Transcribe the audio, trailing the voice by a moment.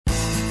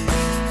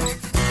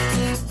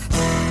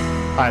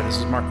Hi, this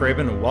is Mark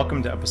Graban, and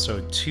welcome to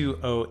episode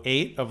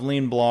 208 of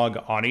Lean Blog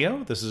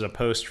Audio. This is a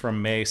post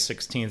from May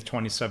 16th,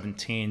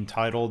 2017,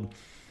 titled,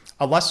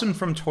 A Lesson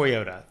from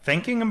Toyota,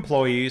 Thanking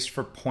Employees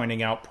for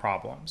Pointing Out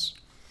Problems.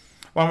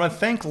 Well, I want to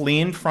thank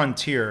Lean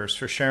Frontiers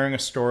for sharing a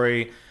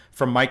story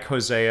from Mike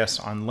Hoseas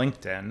on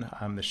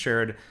LinkedIn. They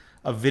shared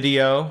a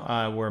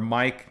video where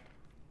Mike,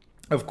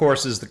 of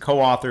course, is the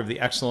co-author of the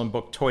excellent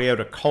book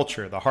Toyota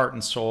Culture, the Heart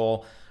and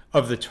Soul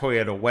of the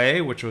Toyota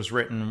Way, which was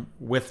written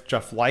with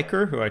Jeff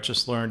Liker, who I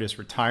just learned is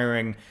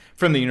retiring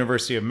from the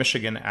University of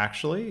Michigan,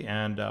 actually,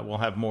 and we'll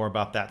have more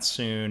about that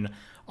soon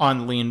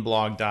on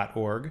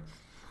leanblog.org.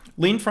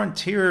 Lean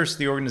Frontiers,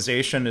 the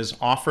organization, is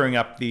offering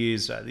up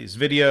these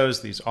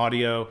videos, these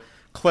audio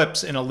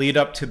clips in a lead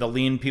up to the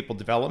Lean People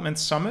Development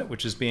Summit,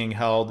 which is being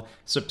held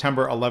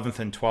September 11th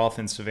and 12th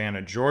in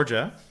Savannah,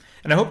 Georgia.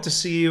 And I hope to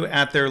see you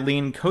at their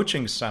Lean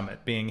Coaching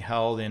Summit being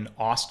held in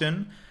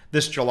Austin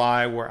this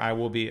July, where I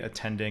will be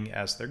attending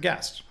as their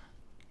guest.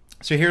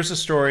 So here's a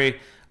story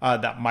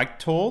that Mike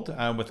told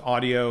with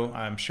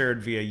audio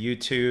shared via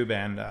YouTube,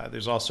 and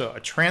there's also a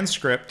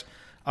transcript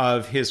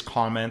of his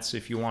comments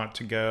if you want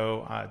to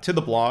go to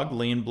the blog,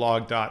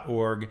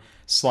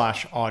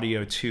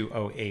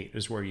 leanblog.org/audio208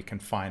 is where you can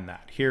find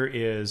that. Here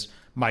is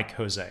Mike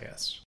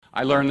Hoseas.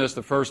 I learned this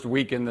the first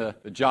week in the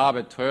job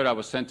at Toyota. I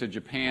was sent to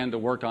Japan to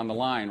work on the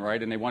line, right?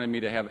 And they wanted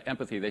me to have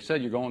empathy. They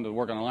said, you're going to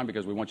work on the line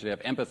because we want you to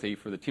have empathy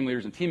for the team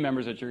leaders and team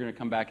members that you're going to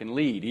come back and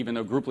lead. Even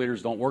though group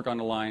leaders don't work on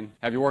the line,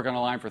 have you work on the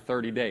line for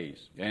 30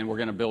 days. And we're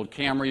going to build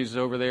Camrys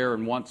over there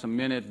in once a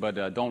minute, but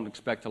don't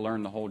expect to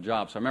learn the whole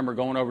job. So I remember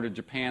going over to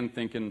Japan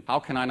thinking, how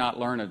can I not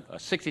learn a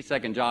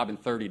 60-second job in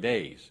 30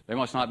 days? They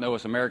must not know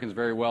us Americans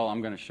very well.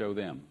 I'm going to show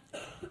them.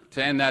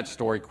 To end that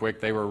story quick,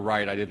 they were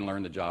right. I didn't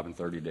learn the job in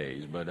 30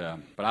 days, but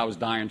I was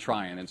dying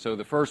trying. And so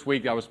the first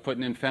week I was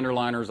putting in fender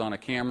liners on a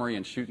Camry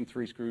and shooting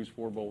 3 screws,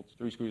 4 bolts,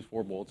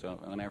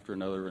 one after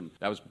another. And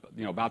that was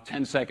about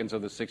 10 seconds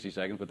of the 60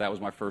 seconds, but that was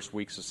my first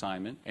week's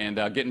assignment. And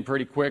getting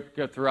pretty quick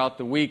throughout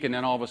the week, and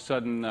then all of a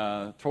sudden,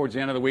 towards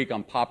the end of the week,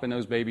 I'm popping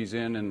those babies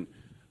in, and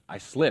I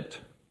slipped.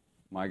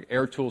 My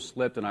air tool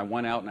slipped, and I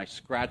went out and I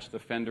scratched the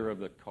fender of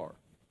the car.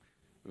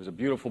 It was a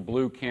beautiful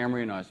blue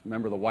Camry, and I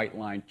remember the white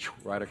line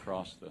right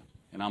across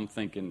and I'm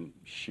thinking,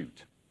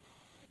 shoot.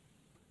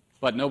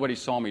 But nobody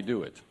saw me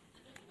do it.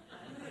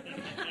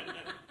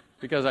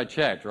 Because I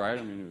checked, right?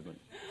 I mean, it was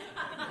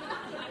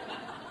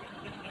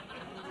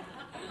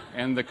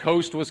and the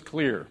coast was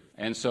clear.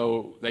 And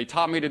so they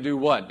taught me to do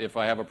what if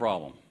I have a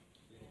problem?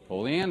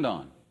 Pull the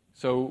andon.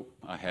 So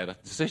I had a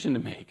decision to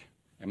make.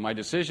 And my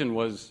decision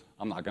was,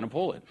 I'm not going to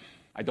pull it.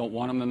 I don't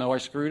want them to know I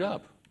screwed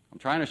up. I'm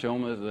trying to show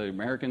them that the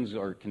Americans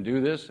can do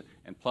this,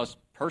 and plus,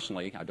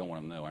 personally, I don't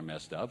want them to know I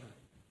messed up.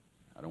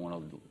 I don't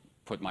want to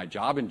put my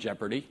job in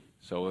jeopardy.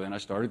 So then I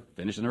started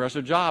finishing the rest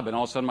of the job, and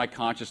all of a sudden my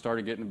conscience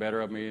started getting the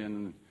better of me,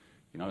 and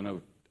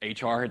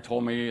HR had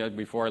told me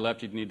before I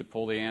left you'd need to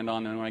pull the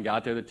andon, and when I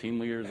got there, the team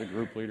leaders, the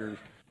group leaders,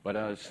 but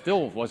I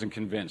still wasn't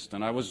convinced,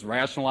 and I was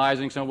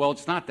rationalizing, saying, well,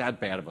 it's not that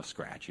bad of a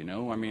scratch, I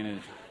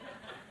mean,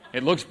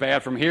 it looks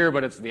bad from here,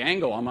 but it's the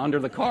angle. I'm under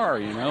the car, I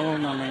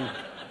mean,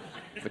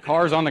 if the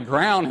car's on the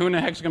ground, who in the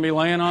heck's going to be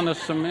laying on the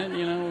cement,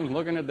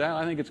 looking at that?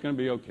 I think it's going to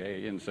be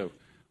okay. And so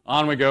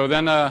on we go.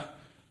 Then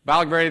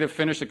about ready to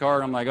finish the car,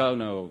 and I'm like, oh,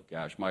 no,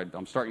 gosh.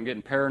 I'm starting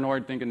getting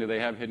paranoid, thinking, do they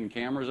have hidden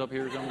cameras up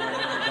here somewhere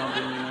or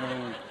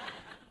something,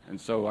 And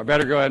so I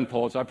better go ahead and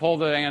pull it. So I pull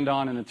the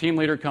andon, and the team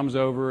leader comes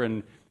over,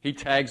 and he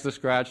tags the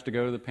scratch to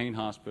go to the pain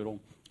hospital.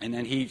 And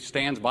then he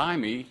stands by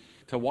me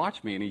to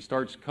watch me, and he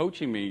starts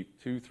coaching me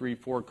 2, 3,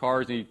 4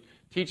 cars, and he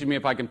teaching me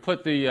if I can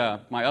put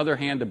my other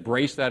hand to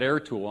brace that air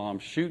tool while I'm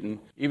shooting,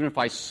 even if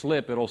I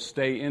slip, it'll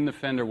stay in the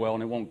fender well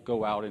and it won't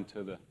go out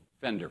into the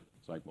fender.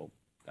 It's like, well,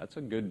 that's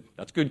good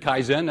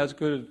Kaizen, that's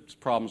good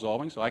problem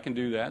solving, so I can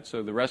do that.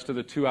 So the rest of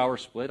the 2-hour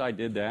split, I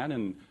did that,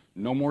 and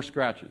no more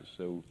scratches.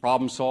 So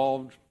problem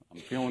solved,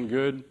 I'm feeling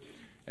good.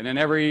 And then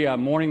every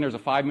morning there's a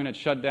 5-minute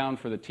shutdown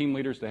for the team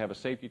leaders to have a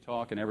safety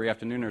talk, and every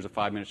afternoon there's a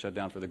 5-minute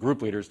shutdown for the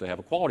group leaders to have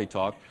a quality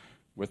talk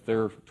with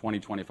their 20,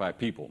 25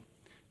 people.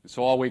 And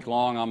so all week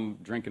long, I'm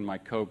drinking my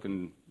Coke,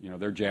 and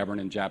they're jabbering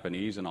in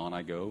Japanese, and on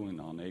I go,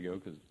 and on they go,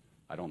 because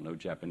I don't know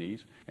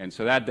Japanese. And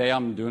so that day,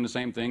 I'm doing the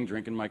same thing,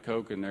 drinking my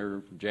Coke, and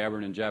they're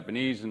jabbering in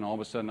Japanese, and all of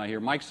a sudden, I hear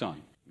Mike's son.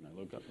 And I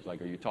look up, it's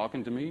like, are you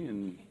talking to me?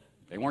 And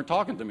they weren't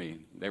talking to me.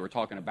 They were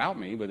talking about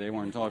me, but they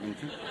weren't talking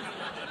to me.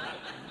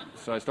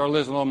 So I start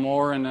listening a little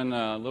more, and then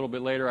a little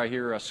bit later, I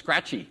hear a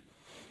scratchy.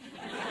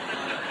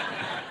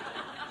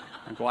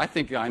 I go, I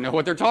think I know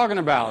what they're talking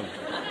about.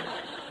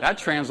 That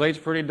translates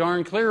pretty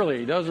darn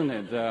clearly, doesn't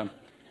it?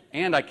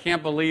 And I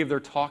can't believe they're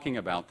talking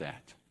about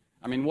that.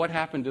 I mean, what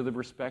happened to the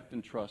respect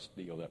and trust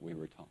deal that we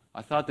were talking?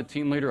 I thought the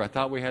team leader, I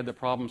thought we had the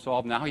problem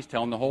solved. Now he's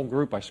telling the whole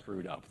group I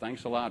screwed up.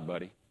 Thanks a lot,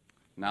 buddy.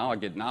 Now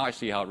I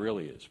see how it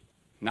really is.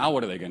 Now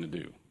what are they going to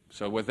do?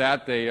 So with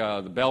that,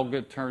 the bell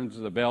turns,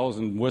 the bells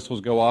and whistles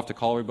go off to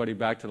call everybody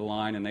back to the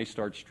line, and they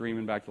start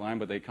streaming back to the line,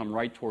 but they come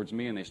right towards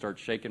me, and they start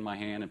shaking my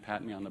hand and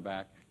patting me on the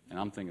back. And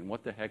I'm thinking,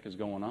 what the heck is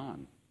going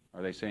on?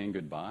 Are they saying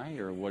goodbye,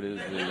 or what is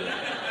the...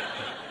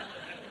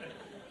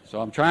 So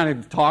I'm trying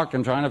to talk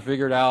and trying to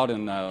figure it out,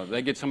 and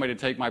they get somebody to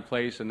take my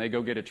place, and they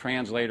go get a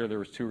translator. There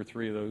was 2 or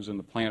 3 of those in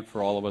the plant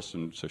for all of us,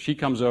 and so she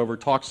comes over,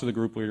 talks to the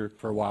group leader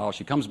for a while.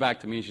 She comes back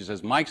to me, and she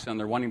says, "Mike, son,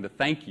 they're wanting to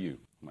thank you."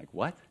 I'm like,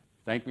 "What?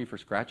 Thank me for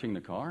scratching the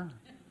car?"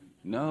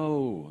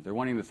 No, they're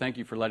wanting to thank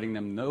you for letting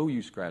them know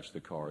you scratched the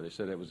car. They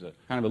said it was a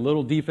kind of a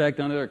little defect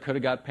under there. It could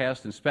have got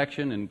past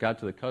inspection and got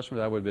to the customer.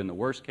 That would have been the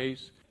worst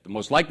case. The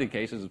most likely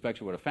case is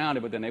inspection would have found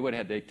it, but then they would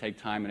have had to take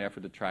time and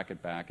effort to track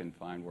it back and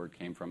find where it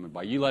came from. And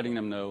by you letting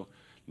them know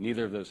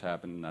neither of those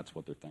happened, and that's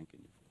what they're thanking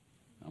you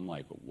for. I'm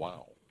like,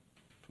 wow.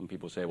 Some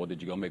people say, well,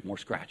 did you go make more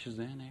scratches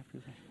then after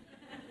that?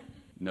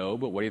 No,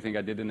 but what do you think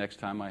I did the next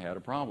time I had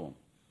a problem?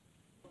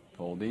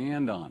 Pulled the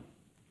end on.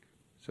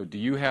 So do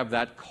you have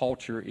that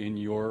culture in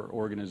your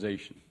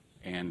organization?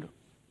 And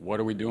what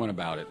are we doing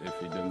about it if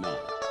you do not?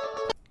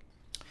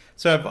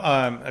 So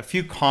I have a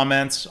few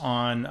comments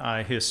on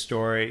his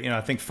story.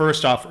 I think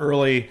first off,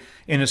 early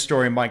in his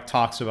story, Mike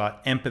talks about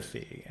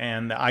empathy,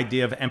 and the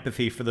idea of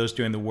empathy for those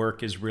doing the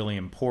work is really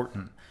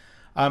important.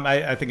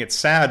 I think it's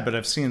sad, but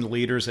I've seen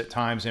leaders at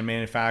times in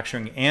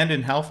manufacturing and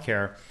in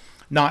healthcare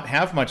not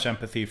have much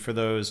empathy for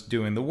those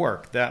doing the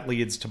work. That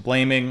leads to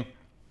blaming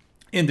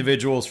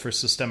individuals for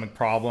systemic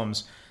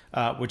problems,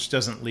 which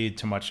doesn't lead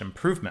to much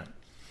improvement.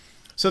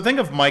 So think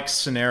of Mike's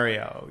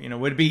scenario.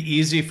 Would it be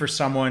easy for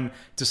someone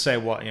to say,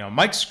 well,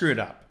 Mike screwed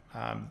up.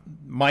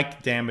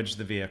 Mike damaged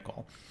the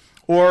vehicle.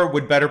 Or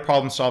would better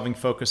problem solving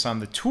focus on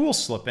the tool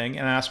slipping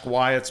and ask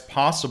why it's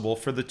possible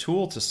for the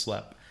tool to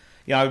slip?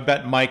 I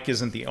bet Mike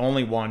isn't the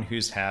only one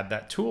who's had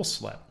that tool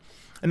slip.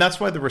 And that's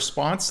why the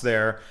response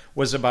there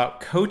was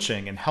about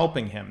coaching and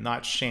helping him,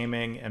 not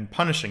shaming and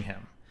punishing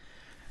him.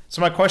 So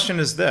my question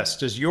is this: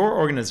 does your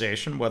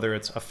organization, whether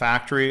it's a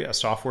factory, a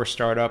software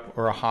startup,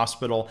 or a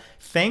hospital,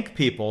 thank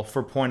people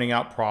for pointing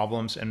out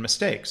problems and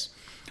mistakes?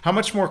 How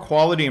much more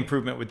quality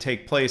improvement would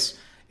take place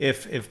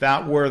if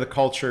that were the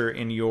culture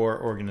in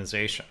your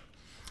organization?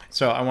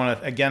 So I want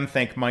to again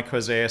thank Mike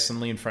Hoseas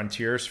and Lean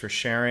Frontiers for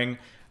sharing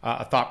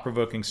a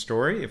thought-provoking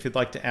story. If you'd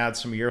like to add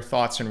some of your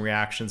thoughts and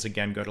reactions,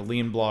 again, go to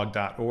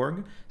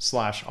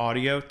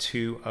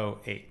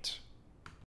leanblog.org/audio208.